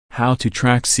How to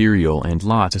track serial and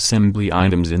lot assembly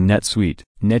items in NetSuite.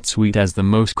 NetSuite as the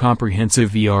most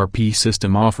comprehensive ERP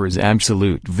system offers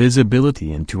absolute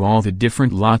visibility into all the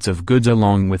different lots of goods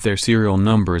along with their serial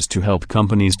numbers to help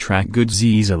companies track goods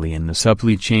easily in the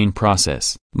supply chain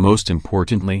process. Most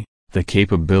importantly, the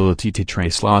capability to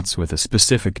trace lots with a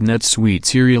specific NetSuite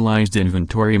serialized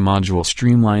inventory module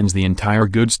streamlines the entire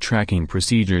goods tracking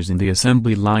procedures in the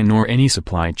assembly line or any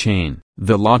supply chain.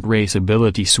 The Lot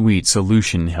Traceability Suite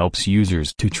solution helps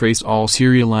users to trace all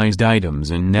serialized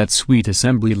items in NetSuite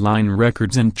assembly line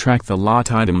records and track the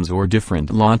lot items or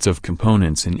different lots of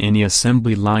components in any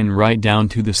assembly line right down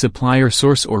to the supplier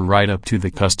source or right up to the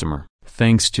customer.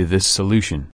 Thanks to this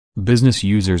solution, business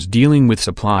users dealing with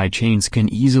supply chains can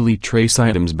easily trace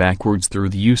items backwards through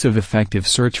the use of effective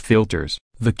search filters.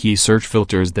 The key search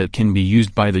filters that can be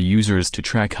used by the users to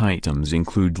track items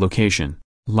include location,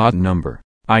 lot number,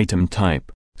 item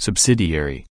type,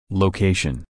 subsidiary,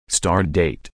 location, start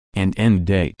date, and end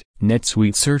date.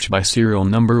 NetSuite search by serial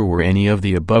number or any of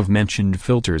the above-mentioned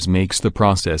filters makes the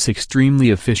process extremely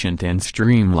efficient and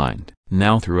streamlined.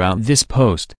 Now throughout this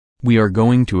post, we are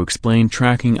going to explain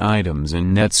tracking items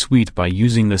in NetSuite by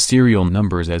using the serial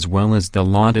numbers as well as the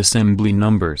lot assembly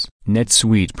numbers.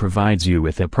 NetSuite provides you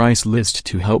with a price list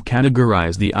to help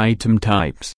categorize the item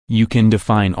types. You can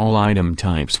define all item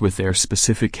types with their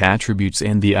specific attributes,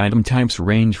 and the item types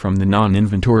range from the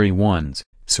non-inventory ones,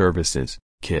 services,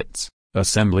 kits,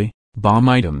 assembly, BOM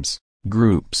items,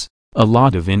 groups, a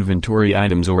lot of inventory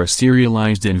items or a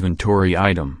serialized inventory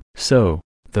item. So,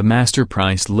 the Master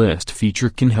Price List feature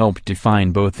can help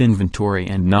define both inventory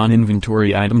and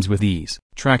non-inventory items with ease.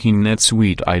 Tracking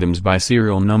NetSuite items by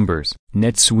serial numbers.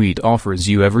 NetSuite offers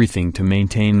you everything to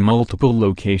maintain multiple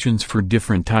locations for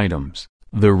different items.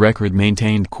 The record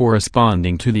maintained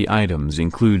corresponding to the items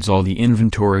includes all the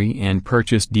inventory and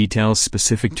purchase details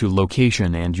specific to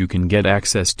location, and you can get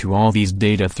access to all these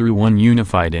data through one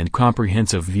unified and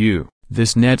comprehensive view.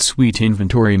 This NetSuite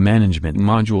inventory management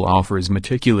module offers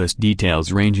meticulous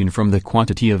details ranging from the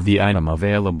quantity of the item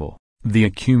available, the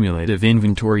accumulative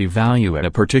inventory value at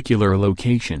a particular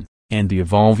location, and the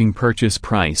evolving purchase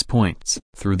price points.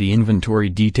 Through the Inventory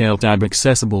Detail tab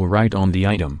accessible right on the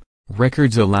item,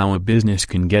 records allow a business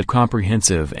can get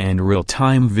comprehensive and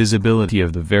real-time visibility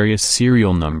of the various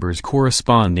serial numbers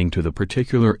corresponding to the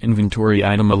particular inventory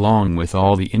item along with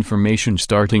all the information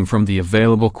starting from the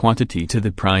available quantity to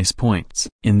the price points.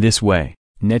 In this way,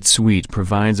 NetSuite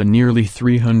provides a nearly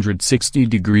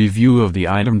 360-degree view of the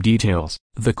item details.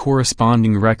 The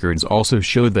corresponding records also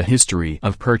show the history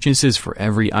of purchases for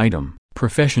every item.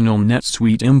 Professional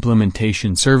NetSuite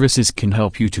implementation services can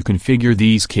help you to configure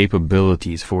these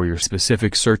capabilities for your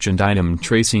specific search and item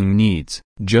tracing needs.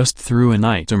 Just through an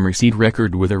item receipt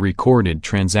record with a recorded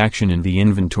transaction in the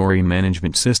inventory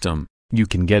management system, you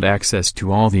can get access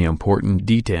to all the important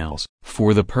details.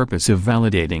 For the purpose of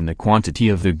validating the quantity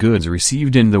of the goods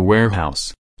received in the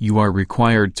warehouse, you are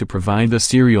required to provide the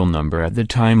serial number at the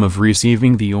time of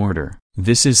receiving the order.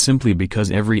 This is simply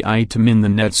because every item in the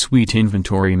NetSuite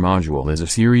inventory module is a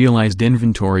serialized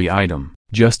inventory item.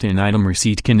 Just an item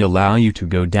receipt can allow you to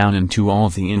go down into all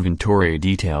the inventory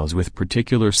details with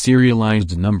particular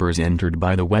serialized numbers entered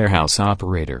by the warehouse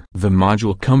operator. The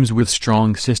module comes with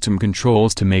strong system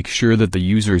controls to make sure that the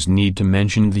users need to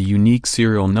mention the unique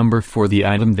serial number for the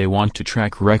item they want to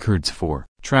track records for.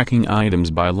 Tracking items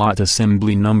by lot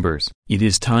assembly numbers. It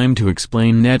is time to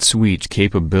explain NetSuite's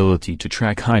capability to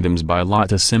track items by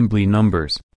lot assembly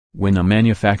numbers. When a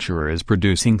manufacturer is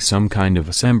producing some kind of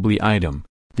assembly item,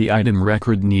 the item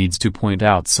record needs to point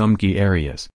out some key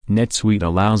areas. NetSuite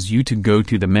allows you to go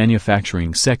to the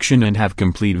manufacturing section and have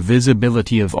complete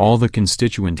visibility of all the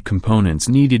constituent components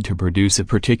needed to produce a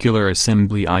particular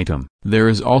assembly item. There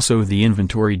is also the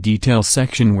inventory detail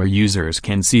section where users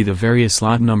can see the various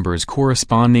lot numbers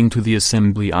corresponding to the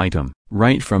assembly item.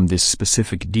 Right from this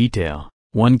specific detail,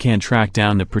 one can track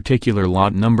down a particular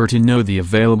lot number to know the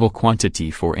available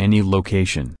quantity for any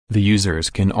location. The users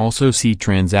can also see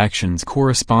transactions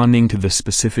corresponding to the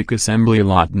specific assembly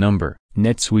lot number.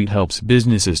 NetSuite helps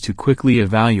businesses to quickly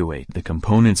evaluate the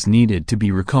components needed to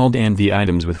be recalled and the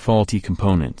items with faulty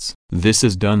components. This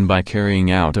is done by carrying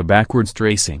out a backwards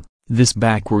tracing. This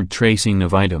backward tracing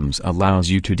of items allows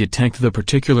you to detect the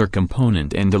particular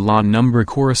component and the lot number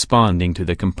corresponding to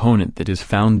the component that is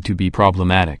found to be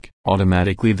problematic.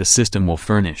 Automatically the system will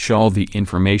furnish all the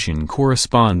information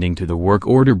corresponding to the work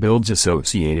order builds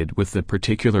associated with the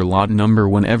particular lot number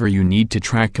whenever you need to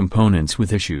track components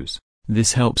with issues.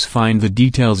 This helps find the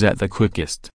details at the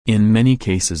quickest. In many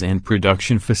cases and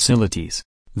production facilities,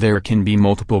 there can be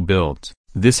multiple builds,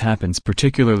 This happens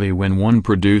particularly when one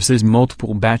produces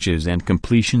multiple batches and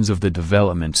completions of the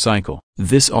development cycle.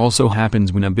 This also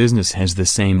happens when a business has the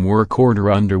same work order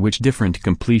under which different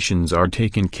completions are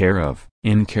taken care of.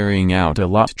 In carrying out a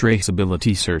lot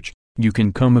traceability search, you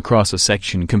can come across a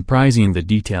section comprising the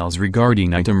details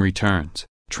regarding item returns,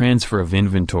 transfer of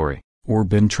inventory, or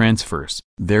bin transfers.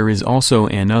 There is also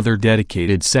another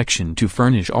dedicated section to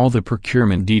furnish all the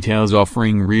procurement details,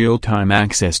 offering real-time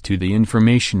access to the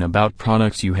information about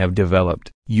products you have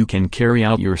developed. You can carry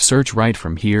out your search right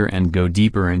from here and go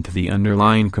deeper into the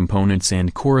underlying components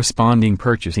and corresponding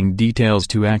purchasing details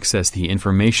to access the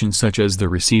information such as the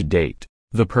receipt date,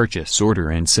 the purchase order,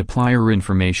 and supplier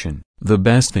information. The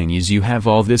best thing is you have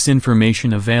all this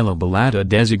information available at a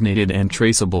designated and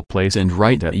traceable place and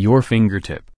right at your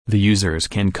fingertip. The users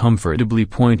can comfortably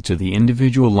point to the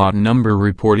individual lot number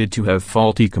reported to have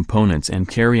faulty components and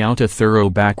carry out a thorough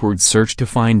backward search to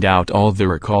find out all the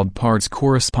recalled parts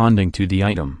corresponding to the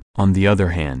item. On the other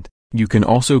hand, you can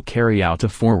also carry out a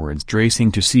forward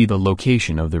tracing to see the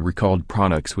location of the recalled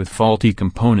products with faulty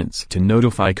components to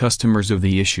notify customers of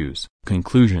the issues.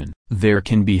 Conclusion: there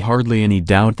can be hardly any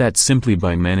doubt that simply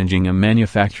by managing a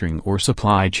manufacturing or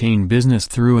supply chain business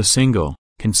through a single,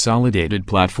 consolidated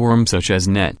platform such as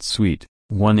NetSuite,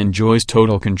 one enjoys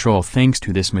total control thanks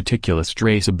to this meticulous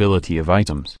traceability of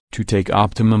items. To take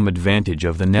optimum advantage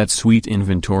of the NetSuite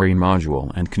inventory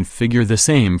module and configure the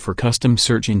same for custom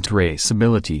search and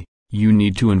traceability, you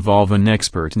need to involve an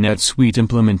expert NetSuite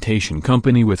implementation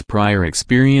company with prior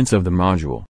experience of the module.